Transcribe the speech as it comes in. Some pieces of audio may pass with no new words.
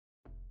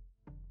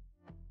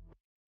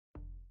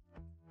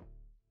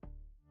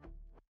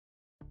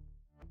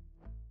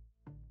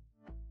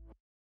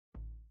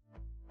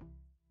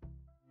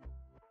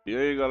E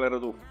aí galera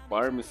do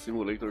Farm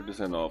Simulator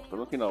 19,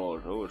 estamos aqui na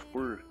loja hoje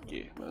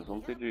porque nós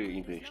vamos ter de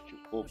investir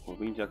um pouco,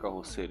 vender a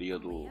carroceria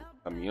do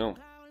caminhão.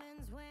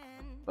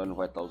 Nós não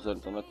vai estar usando,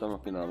 então nós estamos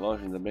aqui na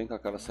loja, ainda bem que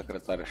aquela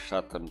secretária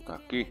chata não está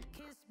aqui.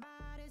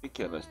 O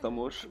que é? Nós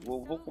estamos hoje,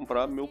 vou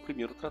comprar meu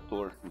primeiro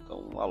trator,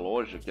 então a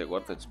loja que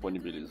agora está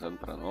disponibilizando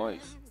para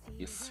nós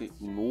esse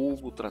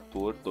novo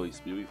trator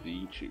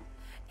 2020,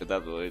 você dá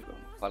doido,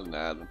 não fale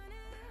nada.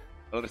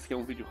 Galera, esse aqui é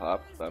um vídeo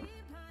rápido, tá?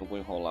 Não vou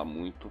enrolar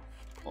muito.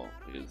 Ó,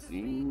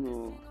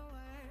 pezinho,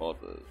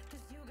 rodas.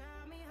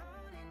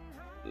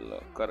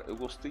 Cara, eu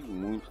gostei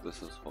muito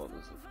dessas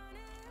rodas.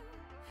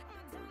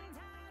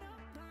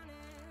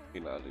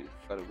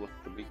 Cara, eu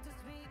gostei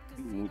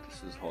muito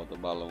desses rodas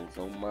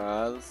balãozão,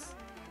 mas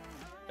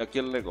é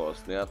aquele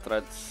negócio, né? A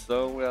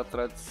tradição é a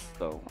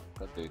tradição.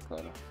 Cadê,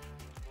 cara?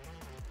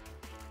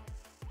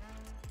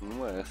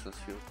 Não é essas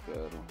que eu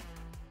quero.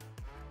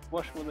 Eu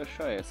acho que vou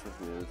deixar essas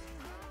mesmo.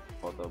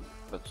 Roda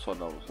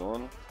tradicional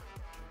zona.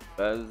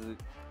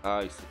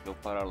 Ah, isso aqui é o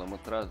paralama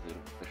traseiro.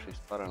 Vou deixar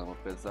esse paralama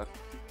pesar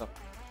aqui na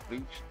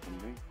frente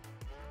também.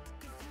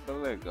 Tá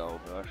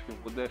legal, eu acho que eu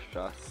vou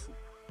deixar assim.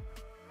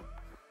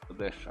 Vou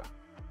deixar.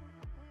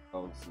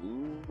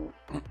 Calzinho.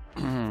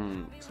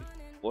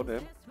 Pô,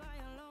 né?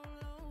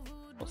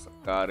 Nossa,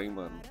 cara, hein,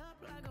 mano.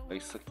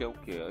 Isso aqui é o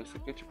que? Isso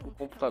aqui é tipo um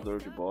computador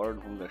de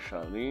bordo. Vamos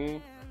deixar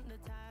ali.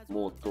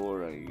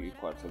 Motor aí,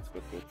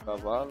 458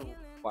 cavalos.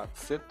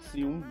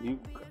 401 mil,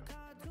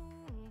 cara.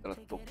 Ela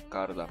tô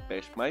caro da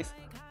peste, mas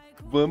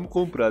vamos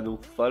comprar, não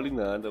fale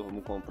nada,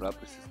 vamos comprar,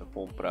 precisa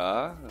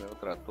comprar, né, o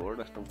trator,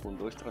 nós estamos com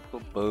 2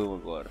 trator bom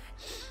agora.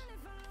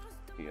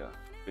 Aqui, ó,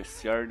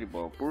 especial de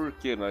bom,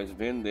 porque nós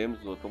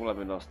vendemos, vamos lá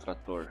ver nosso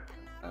trator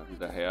na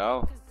vida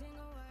real.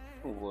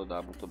 Não vou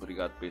dar muito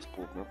obrigado pra esse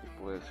povo não, porque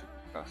por essa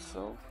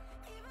explicação.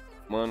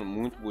 Mano,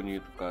 muito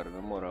bonito, cara,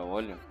 na moral,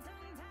 olha.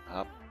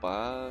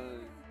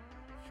 Rapaz.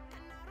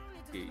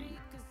 Que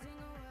isso.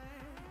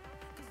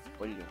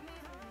 Olha.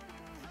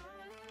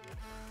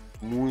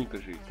 Muito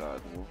ajeitado,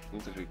 viu?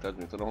 Muito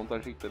ajeitado. Então nós vamos estar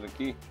ajeitando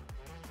aqui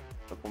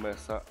para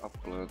começar a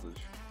planta.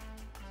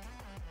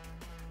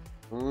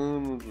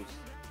 Mano do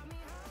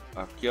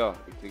céu. Aqui, ó,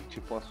 ele tem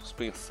tipo uma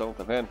suspensão,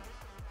 tá vendo?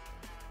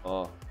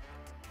 Ó.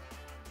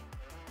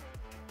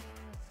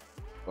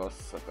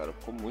 Nossa, cara,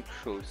 ficou muito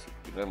show isso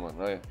aqui, né,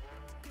 mano? Olha.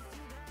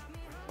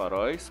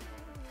 Faróis.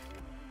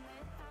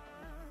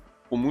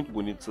 Ficou muito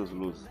bonito essas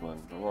luzes,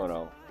 mano, na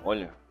moral.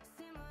 Olha.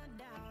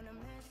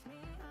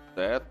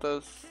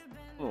 Setas.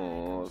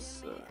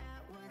 Nossa.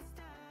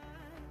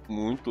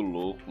 Muito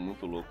louco,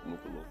 muito louco,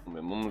 muito louco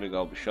mesmo. Vamos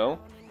ligar o bichão.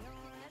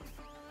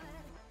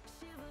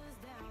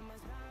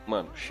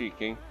 Mano,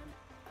 chique, hein?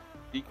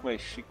 Chique, mas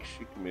chique,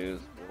 chique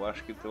mesmo. Eu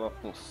acho que tem uma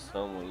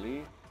função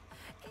ali.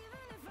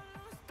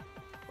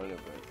 Olha,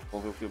 velho.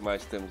 Vamos ver o que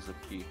mais temos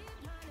aqui.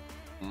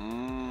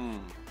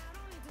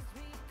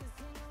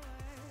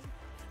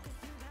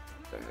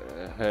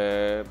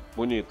 É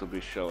bonito o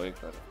bichão, hein,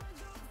 cara.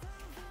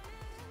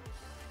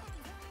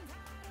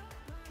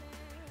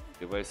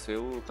 E vai ser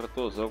o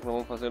tratorzão que nós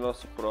vamos fazer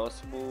nosso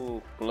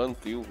próximo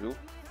plantio, viu?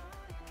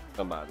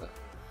 Camada.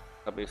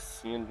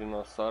 Cabecinha de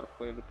dinossauro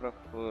com ele pra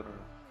fora.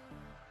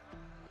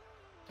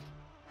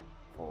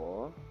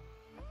 Ó.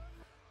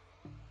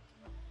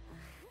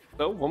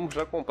 Então vamos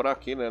já comprar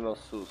aqui, né,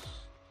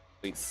 nossos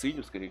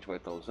utensílios que a gente vai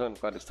estar usando.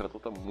 Cara, esse trator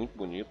tá muito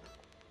bonito.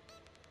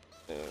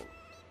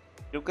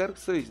 Eu quero que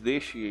vocês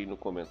deixem aí no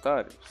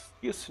comentário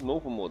se esse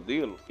novo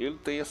modelo, ele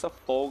tem essa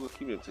folga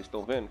aqui mesmo. Vocês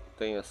estão vendo que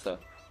tem essa...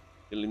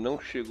 Ele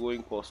não chegou a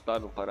encostar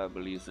no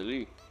para-brisa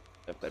ali.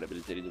 É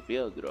para-brisa ali do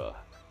vidro.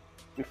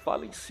 Me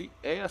falem se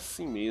é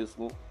assim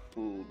mesmo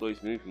o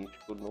 2020.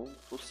 Eu não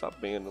tô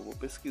sabendo. Eu vou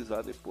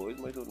pesquisar depois,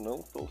 mas eu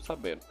não tô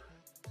sabendo.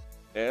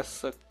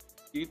 Essa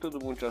aqui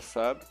todo mundo já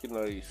sabe que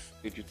nós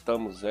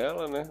editamos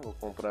ela, né? Vou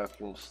comprar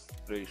aqui uns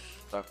 3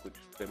 sacos de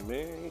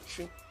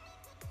semente.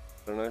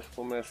 Para nós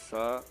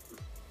começar.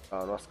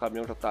 Ah, nosso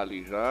caminhão já tá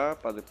ali já.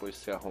 Para depois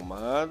ser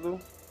arrumado.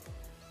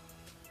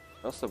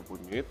 Nossa,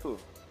 bonito.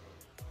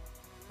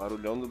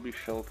 Barulhão do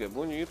bichão que é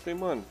bonito, hein,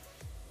 mano.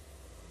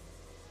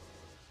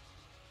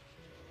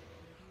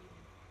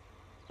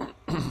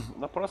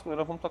 Na próxima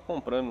nós vamos estar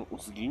comprando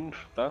os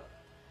guinchos, tá?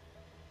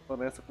 Só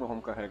nessa que nós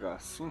vamos carregar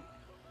assim.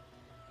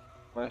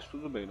 Mas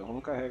tudo bem, nós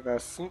vamos carregar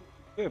assim.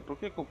 Por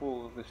que eu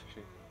vou desse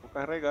jeito? Vou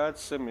carregar de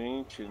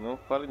semente, não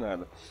fale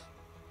nada.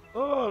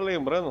 Tô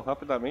lembrando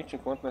rapidamente,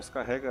 enquanto nós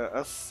carrega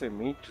as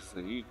sementes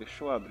aí.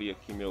 Deixa eu abrir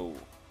aqui meu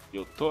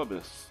YouTube.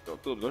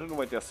 Hoje não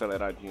vai ter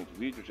aceleradinho de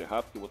vídeo, de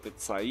rápido, eu vou ter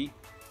que sair.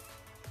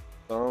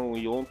 Então,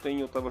 e ontem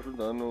eu tava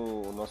ajudando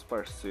o nosso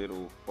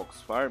parceiro Fox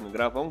Farm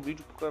gravar um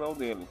vídeo pro canal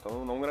dele. Então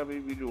eu não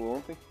gravei vídeo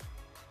ontem.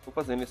 Tô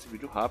fazendo esse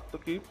vídeo rápido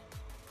aqui.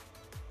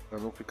 Pra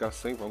não ficar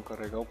sem, vamos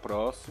carregar o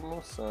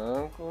próximo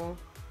saco.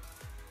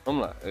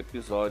 Vamos lá,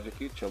 episódio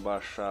aqui, deixa eu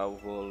baixar o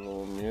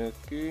volume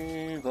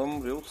aqui.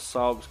 Vamos ver os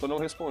salves. Quando eu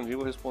não respondi,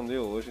 vou responder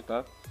hoje,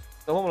 tá?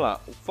 Então vamos lá,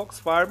 o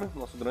Fox Farm,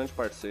 nosso grande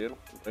parceiro.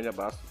 Um grande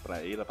abraço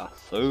pra ele,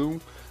 abração.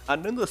 A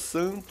Nanda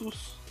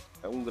Santos,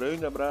 um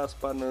grande abraço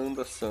pra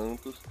Nanda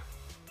Santos.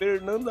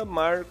 Fernanda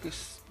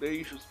Marques,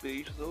 beijos,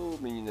 beijos. Ô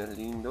menina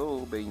linda,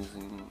 ô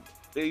benzinho.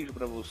 Beijo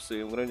pra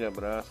você, um grande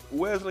abraço.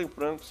 Wesley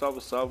Franco, salve,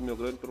 salve, meu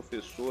grande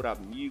professor,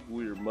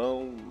 amigo,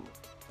 irmão.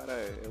 Cara,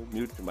 é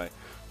humilde demais.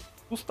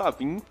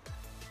 Gustavinho,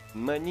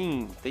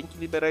 maninho, tem que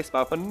liberar esse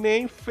mapa.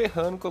 Nem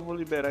ferrando que eu vou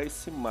liberar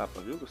esse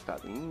mapa, viu,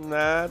 Gustavinho?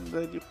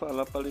 Nada de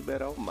falar pra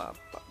liberar o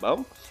mapa,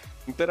 bom?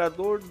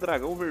 Imperador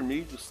Dragão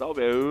Vermelho,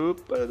 salve.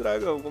 Opa,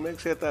 Dragão, como é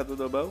que você tá?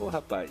 Tudo bom,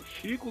 rapaz?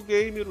 Chico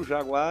Gamer, o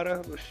Jaguara,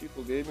 do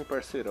Chico Gamer,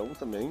 parceirão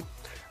também.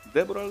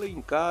 Débora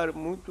Alencar,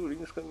 muito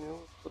lindo esse caminhão.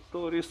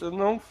 Motorista,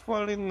 não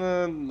fale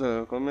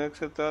nada. Como é que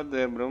você tá,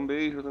 Débora? Um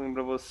beijo também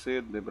pra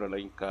você, Débora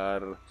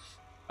Alencar.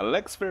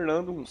 Alex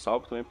Fernando, um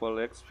salve também pro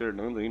Alex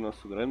Fernando aí,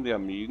 nosso grande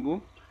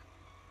amigo.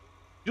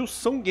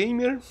 Gilson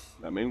Gamer,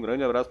 também um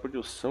grande abraço pro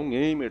Gilson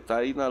Gamer, tá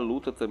aí na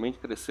luta também de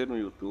crescer no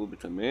YouTube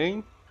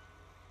também.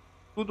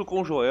 Tudo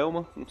com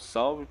Joelma, um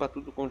salve para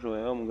Tudo com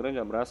Joelma, um grande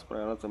abraço para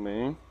ela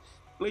também.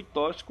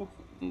 Pleitóxico,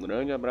 um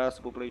grande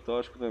abraço pro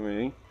Pleitóxico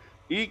também.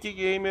 Ike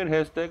Gamer,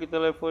 hashtag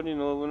telefone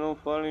novo, não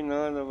fale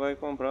nada, vai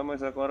comprar,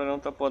 mas agora não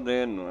tá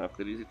podendo, a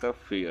crise tá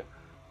feia.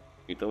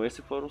 Então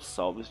esses foram os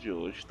salves de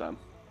hoje, tá?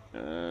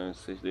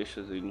 Vocês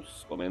deixam aí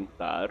nos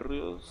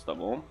comentários, tá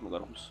bom?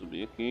 Agora vamos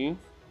subir aqui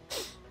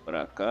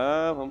pra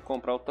cá, vamos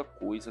comprar outra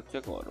coisa aqui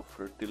agora, o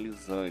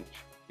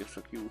fertilizante. Esse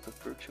aqui usa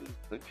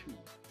fertilizante,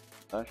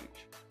 tá,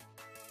 gente?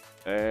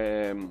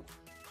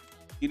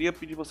 Queria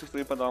pedir vocês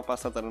também para dar uma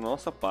passada na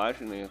nossa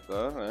página,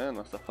 tá, né?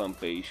 Nossa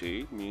fanpage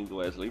aí, minha do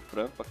Wesley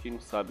Franco. Para quem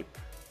não sabe,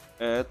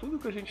 tudo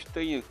que a gente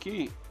tem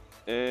aqui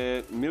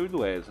é meu e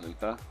do Wesley,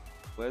 tá?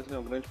 O Wesley é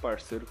um grande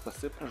parceiro que está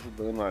sempre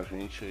ajudando a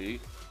gente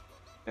aí.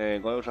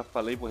 Igual eu já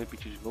falei, vou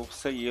repetir de novo: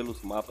 sem ele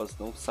os mapas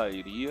não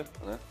sairia,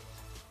 né?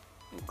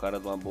 Um cara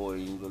de uma boa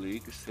índole aí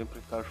que sempre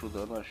está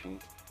ajudando a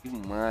gente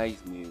demais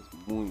mesmo,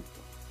 muito.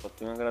 Só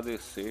tenho a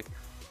agradecer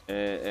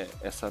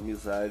essa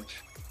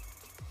amizade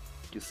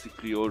que se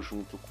criou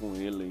junto com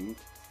ele aí.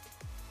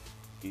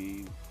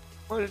 E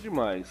manja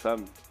demais,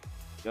 sabe?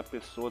 E a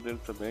pessoa dele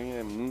também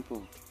é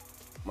muito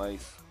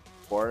mais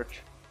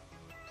forte.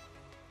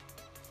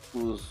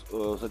 Os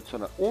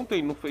adicionados.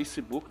 Ontem no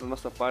Facebook, na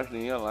nossa página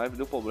aí, a live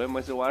deu problema,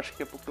 mas eu acho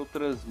que é porque eu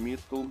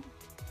transmito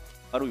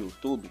para o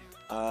YouTube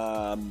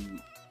a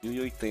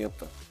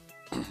 1080.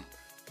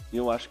 E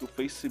eu acho que o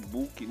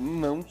Facebook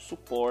não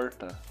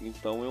suporta.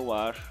 Então eu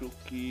acho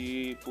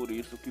que por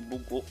isso que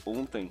bugou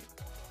ontem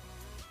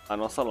a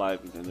nossa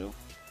live, entendeu?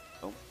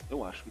 Então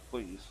eu acho que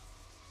foi isso.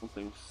 Não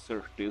tenho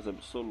certeza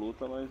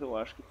absoluta, mas eu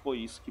acho que foi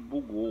isso que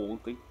bugou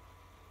ontem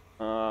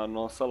a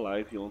nossa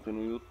live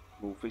ontem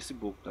no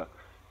Facebook, tá?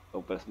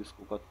 Então peço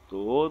desculpa a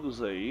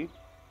todos aí.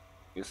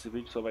 Esse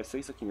vídeo só vai ser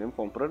isso aqui mesmo,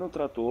 comprando um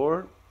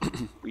trator,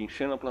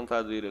 enchendo a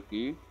plantadeira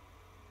aqui.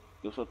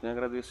 Eu só tenho a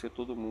agradecer a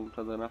todo mundo que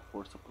tá dando a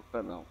força pro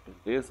canal,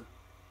 beleza?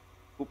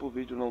 Desculpa o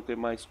vídeo não ter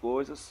mais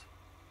coisas.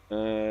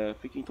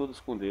 Fiquem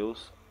todos com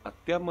Deus.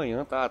 Até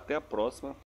amanhã, tá? Até a próxima.